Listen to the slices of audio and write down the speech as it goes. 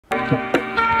Question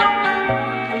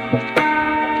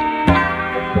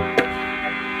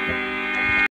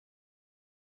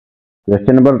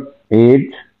number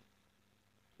 8.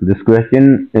 This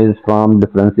question is from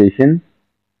differentiation.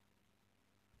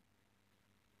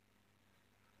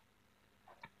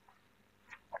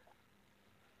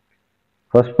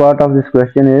 First part of this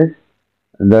question is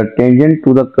the tangent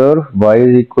to the curve y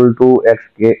is equal to x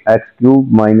cube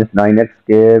minus 9x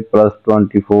square plus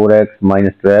 24x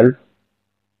minus 12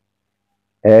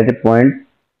 at a point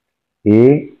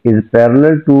A is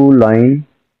parallel to line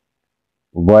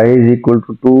y is equal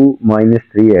to 2 minus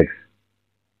 3x.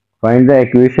 Find the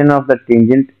equation of the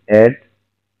tangent at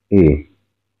A.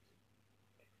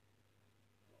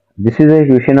 This is the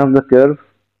equation of the curve.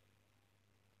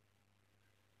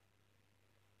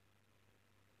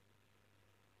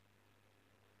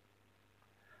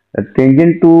 The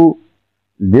tangent to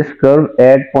this curve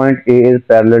at point A is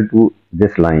parallel to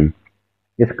this line.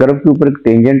 इस curve के ऊपर एक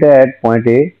tangent है eight point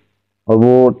A और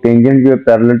वो tangent जो है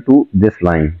parallel to this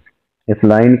line. इस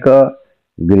लाइन का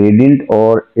ग्रेडियंट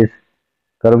और इस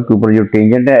कर्व के ऊपर जो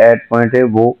टेंजेंट है एट पॉइंट ए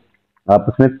वो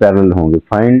आपस में पैरेलल होंगे.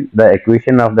 Find the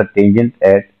equation of the tangent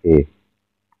at A.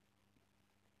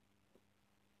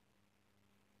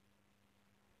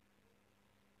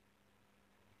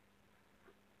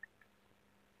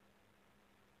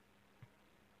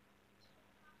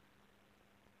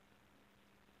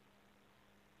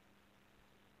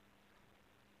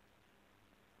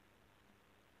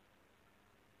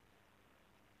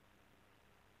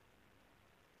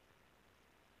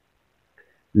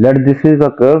 Let this is a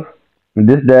curve.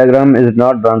 This diagram is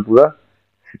not drawn to the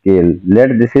scale. Let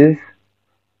this is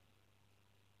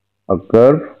a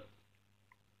curve.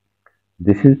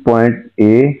 This is point A.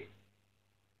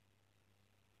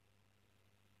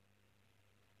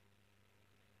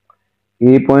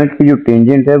 A point की जो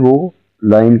tangent है वो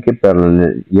line के parallel है.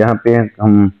 यहाँ पे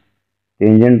हम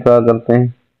tangent draw करते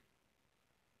हैं.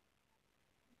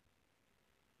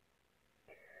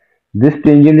 This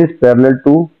tangent is parallel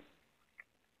to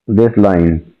this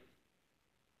line.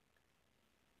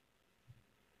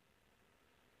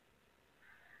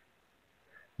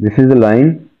 This is the line.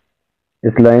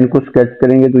 इस लाइन को स्केच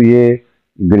करेंगे तो ये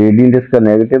ग्रेडियंट इसका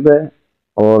नेगेटिव है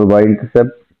और y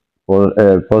इंटरसेप्ट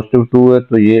पॉजिटिव 2 है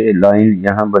तो ये लाइन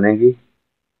यहाँ बनेगी.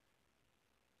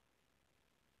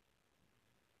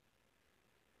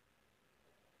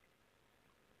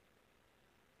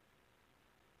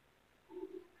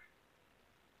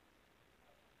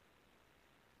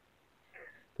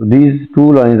 तो these two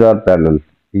lines are parallel.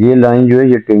 ये लाइन जो है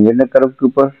ये टेंजेंट है कर्व के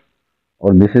ऊपर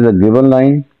और this is a given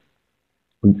line.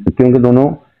 क्योंकि दोनों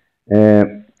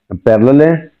पैरेलल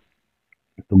है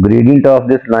तो gradient of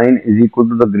this line is equal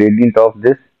to the gradient of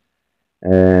this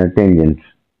tangent.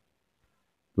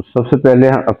 तो सबसे पहले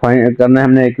फाइंड करना है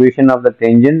हमने equation of the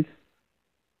tangent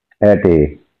at ए.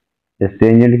 इस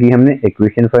टेंजेंट की हमने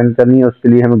इक्वेशन फाइंड करनी है. उसके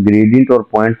लिए हमें ग्रेडियंट और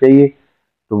पॉइंट चाहिए.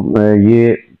 तो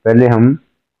ये पहले हम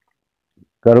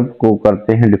कर्व को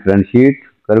करते हैं डिफरेंशिएट.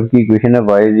 कर्व की इक्वेशन है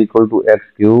y is equal to x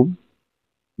cube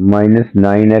minus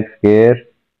 9x square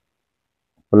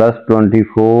plus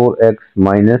 24x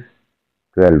minus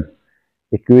 12.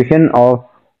 Equation of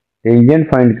tangent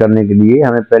find करने के लिए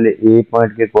हमें पहले ए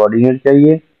पॉइंट के कोऑर्डिनेट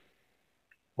चाहिए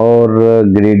और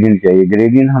ग्रेडियंट चाहिए.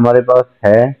 ग्रेडियंट हमारे पास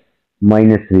है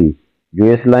 -3. जो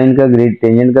इस लाइन का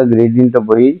टेंजेंट का ग्रेडियंट है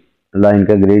वही लाइन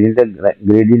का ग्रेडियंट है.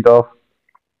 ग्रेडियंट ऑफ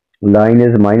लाइन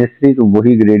इज -3 तो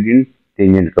वही ग्रेडियंट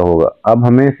टेंजेंट का होगा. अब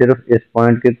हमें सिर्फ इस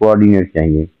पॉइंट के कोऑर्डिनेट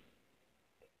चाहिए.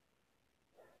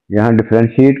 यहाँ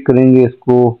डिफरेंशिएट करेंगे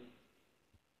इसको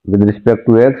with respect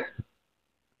to x.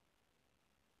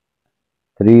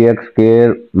 3x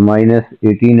square minus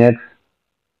 18x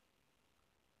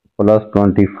plus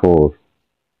 24.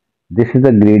 This is the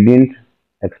gradient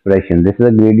expression. This is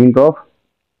the gradient of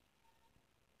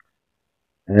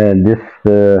this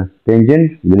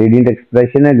tangent. Gradient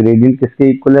expression है. ग्रेडियंट किसके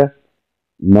इक्वल है?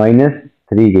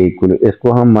 -3 के इक्वल है.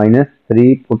 इसको हम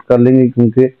 -3 पुट कर लेंगे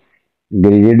क्योंकि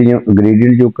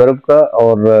ग्रेडियंट जो कर्व का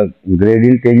और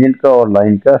ग्रेडियंट टेंजेंट का और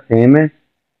लाइन का सेम है.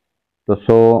 तो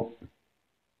सो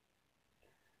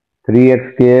 3x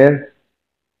square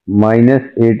minus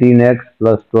 18x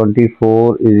plus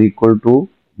 24 is equal to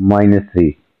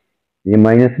 -3. ये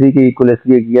 -3 के इक्वल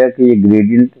इसलिए किया कि ये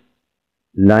ग्रेडियंट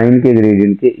लाइन के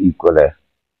ग्रेडियंट के इक्वल है.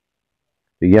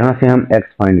 तो यहाँ से हम x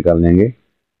फाइंड कर लेंगे.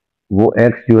 वो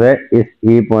x जो है इस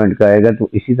a पॉइंट का आएगा. तो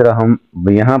इसी तरह हम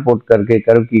यहाँ पुट करके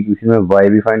कर्व की इक्वेशन में y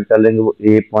भी फाइंड कर लेंगे. वो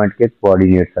a पॉइंट के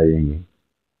कोऑर्डिनेट्स आ जाएंगे.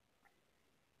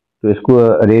 तो इसको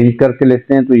अरेंज करके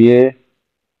लिखते हैं. तो ये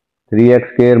 3x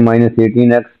square minus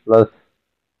 18x plus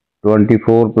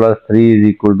 24 plus 3 is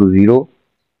equal to 0.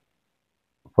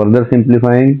 Further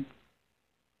simplifying,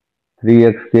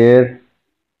 3x square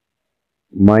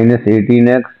minus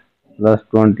 18x plus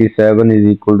 27 is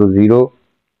equal to 0।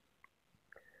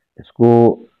 इसको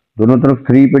दोनों तरफ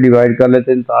 3 पे डिवाइड कर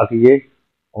लेते हैं ताकि ये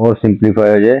और सिंप्लीफाई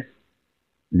हो जाए।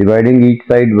 Dividing each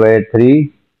side by 3,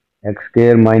 x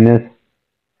square minus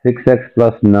 6x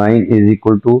plus 9 is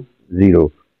equal to 0।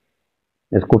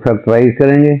 इसको फैक्टराइज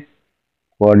करेंगे,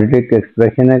 क्वाड्रेटिक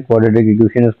एक्सप्रेशन है, क्वाड्रेटिक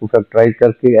इक्वेशन, इसको फैक्टराइज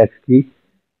करके x की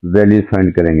वैल्यूज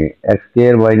फाइंड करेंगे। X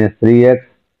square minus 3x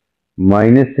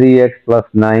minus 3x plus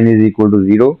 9 is equal to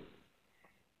 0।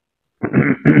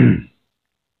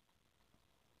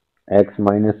 x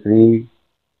minus 3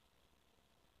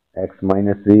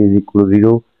 is equal to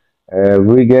 0.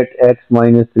 We get x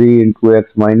minus 3 into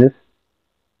x minus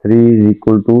 3 is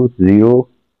equal to 0.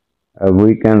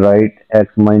 We can write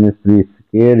x minus 3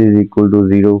 square is equal to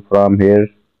 0 from here.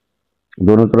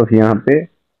 दोनों तरफ यहाँ पे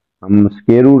हम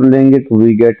square root लेंगे तो we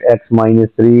get x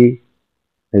minus 3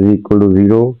 is equal to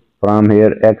 0. From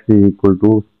here x is equal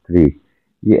to 3.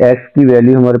 ये x की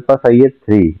value हमारे पास आई है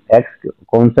 3। x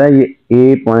कौन सा है? ये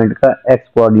a पॉइंट का x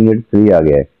कोऑर्डिनेट 3 आ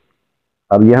गया है।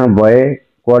 अब यहाँ y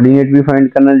कोऑर्डिनेट भी फाइंड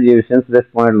करना है। Since this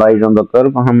point lies on the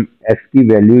curve, हम x की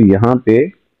वैल्यू यहाँ पे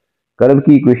कर्व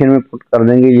की इक्वेशन में पुट कर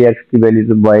देंगे। ये x की वैल्यू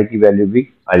तो y की वैल्यू भी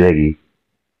आ जाएगी।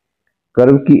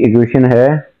 कर्व की इक्वेशन है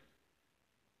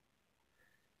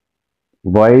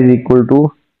y is equal to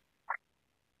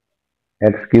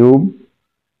x cube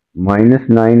minus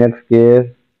 9x square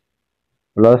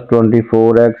plus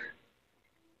 24x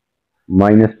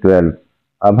minus 12।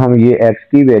 अब हम ये x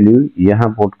की वैल्यू यहाँ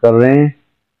पुट कर रहे हैं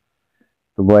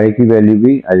तो y की वैल्यू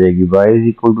भी आ जाएगी। y is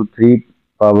equal to 3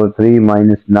 power 3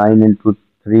 minus 9 into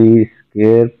 3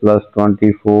 square plus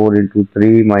 24 into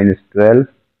 3 minus 12।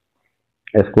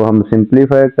 इसको हम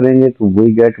सिंप्लीफाई करेंगे तो we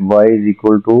get y is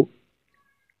equal to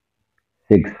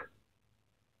 6।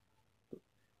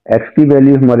 x की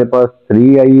वैल्यू हमारे पास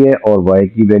 3 आई है और y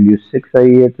की वैल्यू 6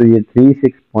 आई है, तो ये 3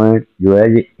 6 पॉइंट जो है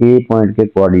ये a पॉइंट के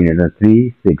कोऑर्डिनेट है। 3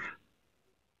 6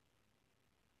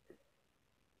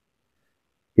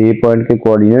 a पॉइंट के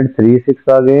कोऑर्डिनेट 3 6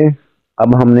 आ गए।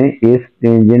 अब हमने इस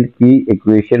टेंजेंट की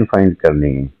इक्वेशन फाइंड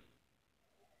करनी है।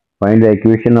 Find the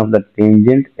equation of the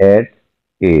tangent at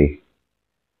a।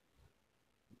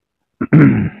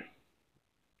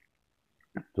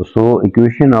 तो सो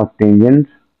इक्वेशन ऑफ टेंजेंट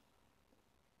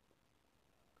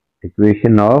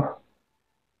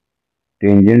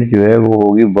जो है वो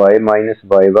होगी y minus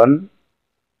y1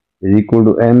 is equal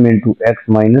to m into x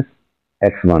minus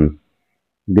x1।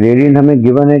 Gradient हमें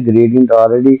गिवन है, ग्रेडियंट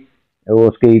ऑलरेडी वो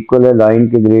उसके इक्वल है, लाइन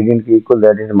के ग्रेडियंट के इक्वल,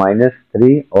 दैट इज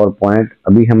 -3। और पॉइंट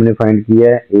अभी हमने फाइंड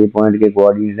किया है, ए पॉइंट के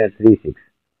कोऑर्डिनेट है 3 6।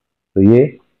 तो ये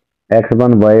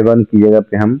x1 y1 की जगह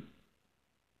पे हम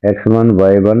x1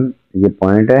 y1 ये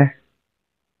पॉइंट है,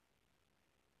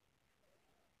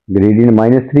 ग्रेडियंट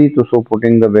 -3। तो so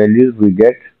putting the values we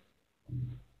get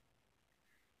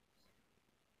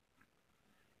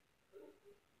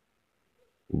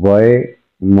y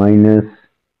minus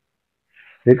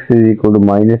 6 is equal to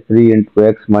 -3 into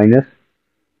x minus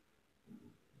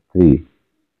 3.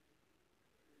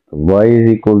 So y is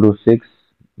equal to 6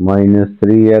 minus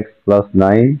 3x plus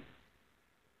 9.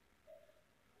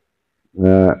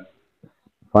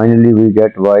 Finally, we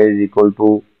get y is equal to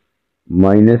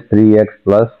minus 3x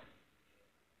plus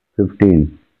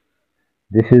 15.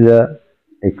 This is the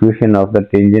equation of the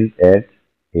tangent at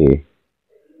A.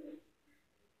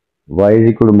 Y is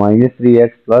equal to minus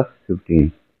 3x plus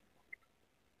 15.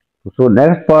 So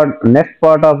next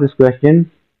part of this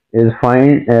question is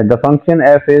find the function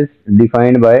f is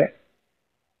defined by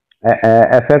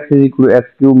fx is equal to x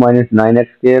cube minus 9x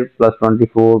square plus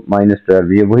 24 minus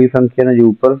 12। ये वही function है जो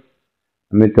ऊपर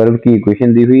हमें curve की equation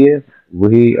दी हुई है,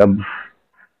 वही अब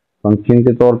फंक्शन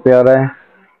के तौर पे आ रहा है।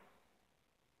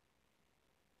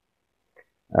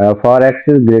 For x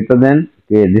is greater than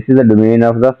k, this is the domain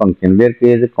of the function where k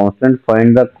is a constant.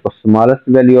 Find the smallest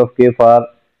value of k for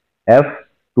f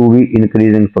to be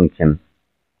increasing function।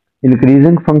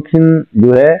 Increasing function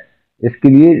जो है इसके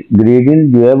लिए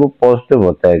gradient जो है वो positive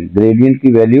होता है, gradient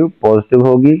की वैल्यू पॉजिटिव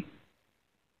होगी।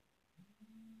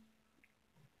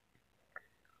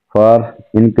 फॉर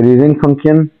इंक्रीजिंग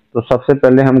फंक्शन तो सबसे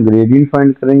पहले हम ग्रेडियंट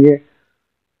फाइंड करेंगे।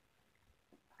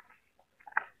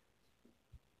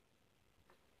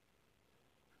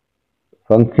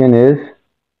 Function is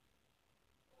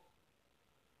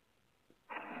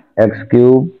x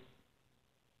cube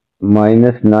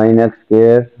minus 9x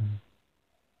square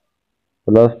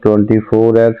plus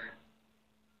 24x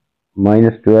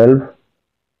minus 12।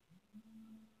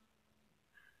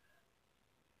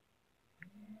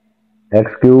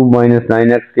 X cube minus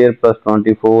 9x square plus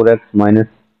 24x minus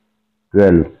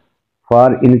 12. For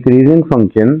increasing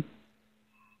function,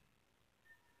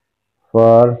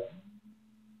 for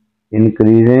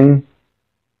increasing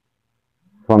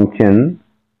function,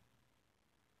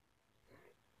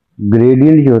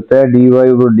 gradient जो होता है dy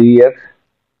over dx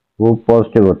वो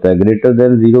positive होता है, greater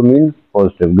than 0 mean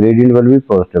positive, gradient will be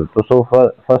positive. तो so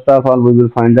first of all we will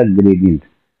find the gradient.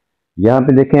 यहाँ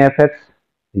पे देखें एफ एक्स,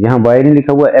 यहाँ वाई नहीं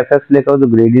लिखा हुआ, एफ एक्स लिखा हुआ, तो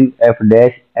ग्रेडियंट एफ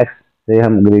डैश एक्स से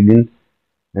हम ग्रेडियंट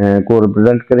को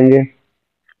रिप्रेजेंट करेंगे।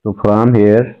 तो from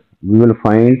here we will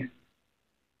find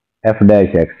F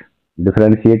dash x,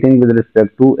 differentiating with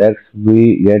respect to x we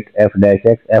get F dash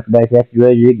x. F dash x जो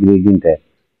है ये ग्रेडियंट है,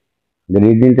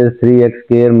 gradient is 3x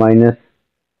square minus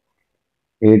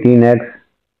 18x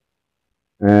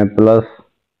plus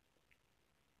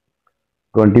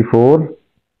 24।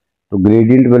 तो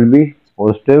gradient will be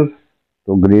positive,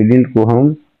 तो gradient को हम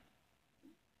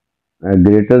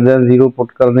greater than 0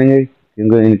 put कर देंगे,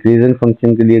 क्योंकि इंक्रीजिंग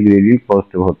फंक्शन के लिए ग्रेडियंट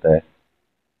पॉजिटिव होता है।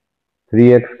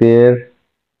 3x square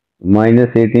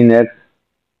minus 18x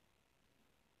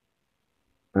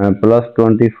plus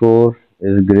 24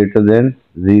 is greater than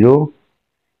 0.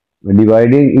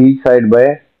 Dividing each side by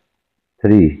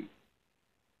 3,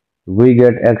 we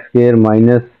get x square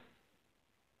minus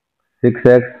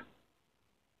 6x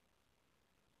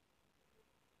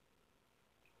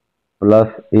plus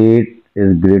 8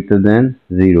 is greater than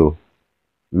 0.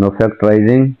 Now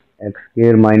factorizing, x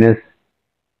square minus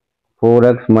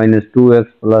 4x minus 2x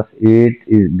plus 8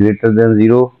 is greater than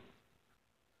 0.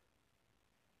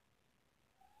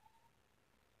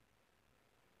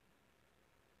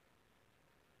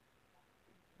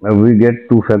 We get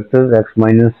two factors, x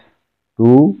minus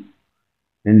 2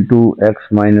 into x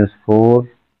minus 4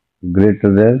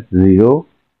 greater than 0.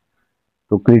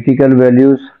 तो critical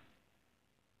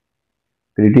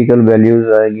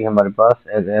values आएगी हमारे पास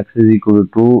x is equal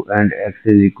to and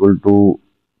x is equal to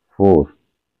 4।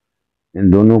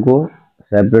 इन दोनों को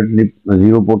separately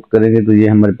 0 put करेंगे तो ये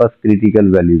हमारे पास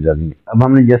critical values आ गई। अब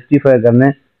हमने जस्टिफाई करना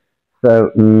है,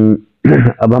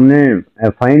 अब हमने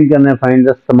फाइंड करना है, find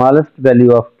the smallest value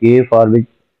of k for which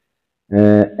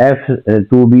f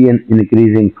to be an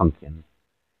increasing function.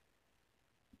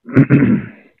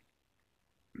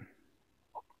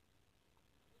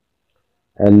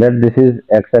 Let this is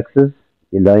x axis,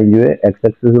 ये लाइन जो है x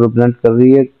एक्सिस रिप्रेजेंट कर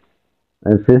रही है।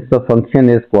 Since the function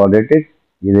is quadratic,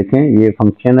 ये देखें ये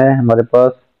फंक्शन है हमारे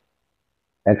पास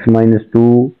x माइनस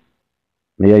 2,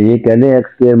 या ये कह लें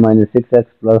x square minus 6x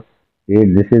plus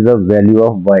 8, this is the value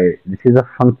of y, this is the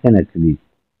function actually,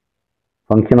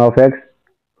 function of x,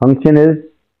 function is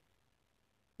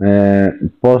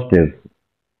positive,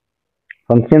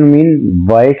 function mean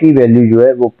y की वैल्यू जो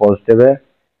है वो पॉजिटिव है।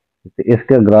 तो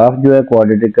इसका ग्राफ जो है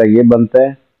क्वाड्रेटिक का ये बनता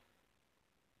है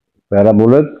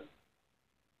parabolic,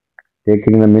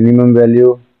 taking the minimum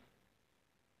value,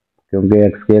 क्योंकि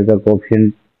एक्स स्क्वायर का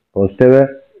कोएफिशिएंट पॉजिटिव है।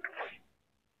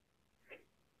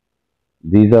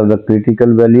 These are the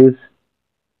critical values,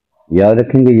 याद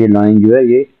रखेंगे ये लाइन जो है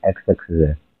ये एक्स एक्सिस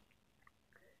है।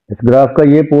 इस ग्राफ का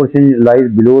ये portion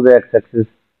lies below the x axis,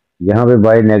 यहाँ पे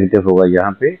y नेगेटिव होगा,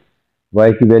 यहाँ पे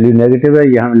y की वैल्यू नेगेटिव है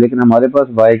यहाँ, लेकिन हमारे पास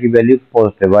y की वैल्यू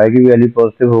पॉजिटिव, y की वैल्यू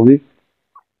पॉजिटिव होगी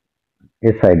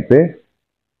इस साइड पे,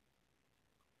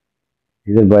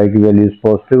 इधर y की वैल्यूज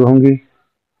पॉजिटिव होंगी।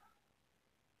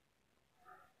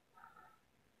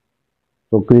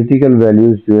 तो क्रिटिकल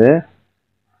वैल्यूज जो है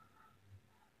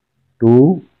 2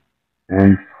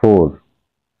 and 4,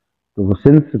 तो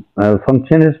सिंस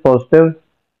फंक्शन इज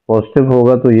पॉजिटिव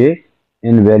होगा तो ये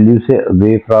इन वैल्यू से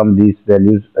away from this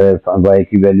values, y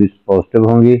की वैल्यूज पॉजिटिव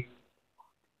होंगी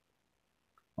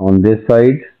ऑन दिस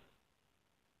साइड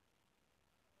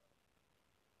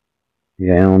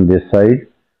या ऑन दिस साइड।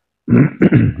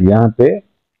 यहाँ पे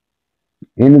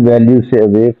इन वैल्यू से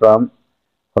away from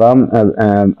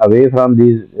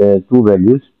these two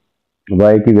values,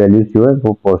 y की वैल्यूज जो है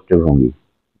वो पॉजिटिव होंगी।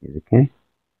 ये देखें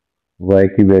y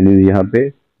की वैल्यू यहाँ पे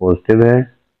पॉजिटिव है,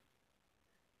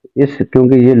 इस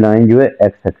क्योंकि ये लाइन जो है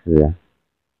x एक्सिस है,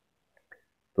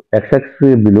 तो x एक्सिस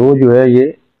के बिलो जो है ये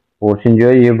पोर्शन जो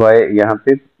है ये y यहाँ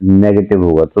पे नेगेटिव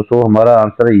होगा। तो सो हमारा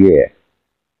आंसर ये है,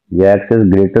 या x इज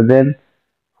ग्रेटर देन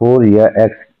 4 या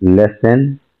x लेस देन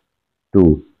 2।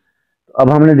 तो अब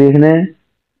हमने देखना है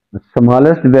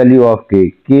smallest value of k,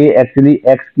 actually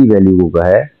x की वैल्यू को कहा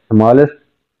है, स्मॉलेस्ट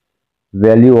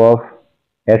वैल्यू ऑफ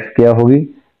x क्या होगी।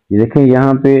 ये देखें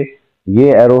यहाँ पे ये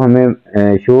एरो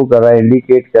हमें शो कर रहा है,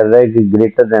 इंडिकेट कर रहा है कि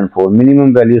greater than 4,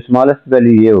 minimum value smallest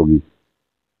value ये होगी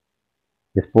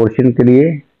इस पोर्शन के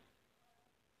लिए,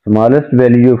 स्मॉलेस्ट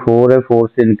वैल्यू जो 4 है 4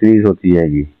 से इंक्रीज होती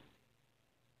जाएगी।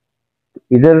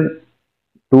 इधर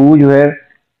 2 जो है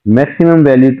मैक्सिमम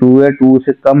वैल्यू 2 है, 2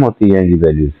 से कम होती जाएंगी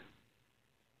वैल्यूज।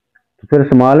 तो फिर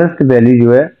स्मॉलेस्ट वैल्यू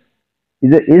जो है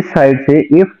इधर इस साइड से,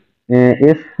 इफ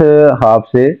इस हाफ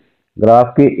से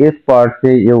ग्राफ के इस पार्ट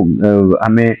से जो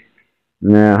हमें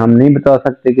हम नहीं बता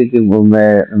सकते कि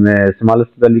मैं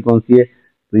स्मॉलेस्ट वैल्यू कौन सी है,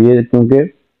 तो ये क्योंकि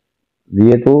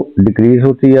ये तो डिक्रीज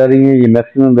होती जा रही है, ये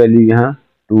मैक्सिमम वैल्यू यहाँ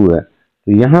 2 है।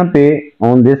 तो यहाँ पे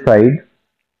ऑन दिस साइड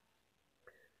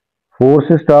 4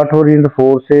 से स्टार्ट हो रही है, तो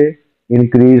 4 से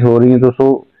इंक्रीज हो रही है, तो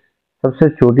सबसे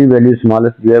छोटी वैल्यू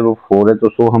स्मॉलेस्ट जो है वो 4 है।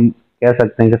 तो हम कह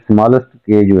सकते हैं कि स्मॉलेस्ट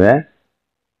के जो है,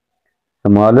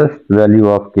 स्मॉलेस्ट वैल्यू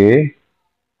ऑफ के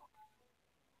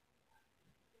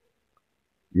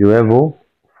जो है वो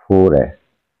 4 है।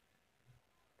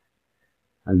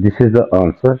 This is the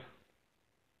answer.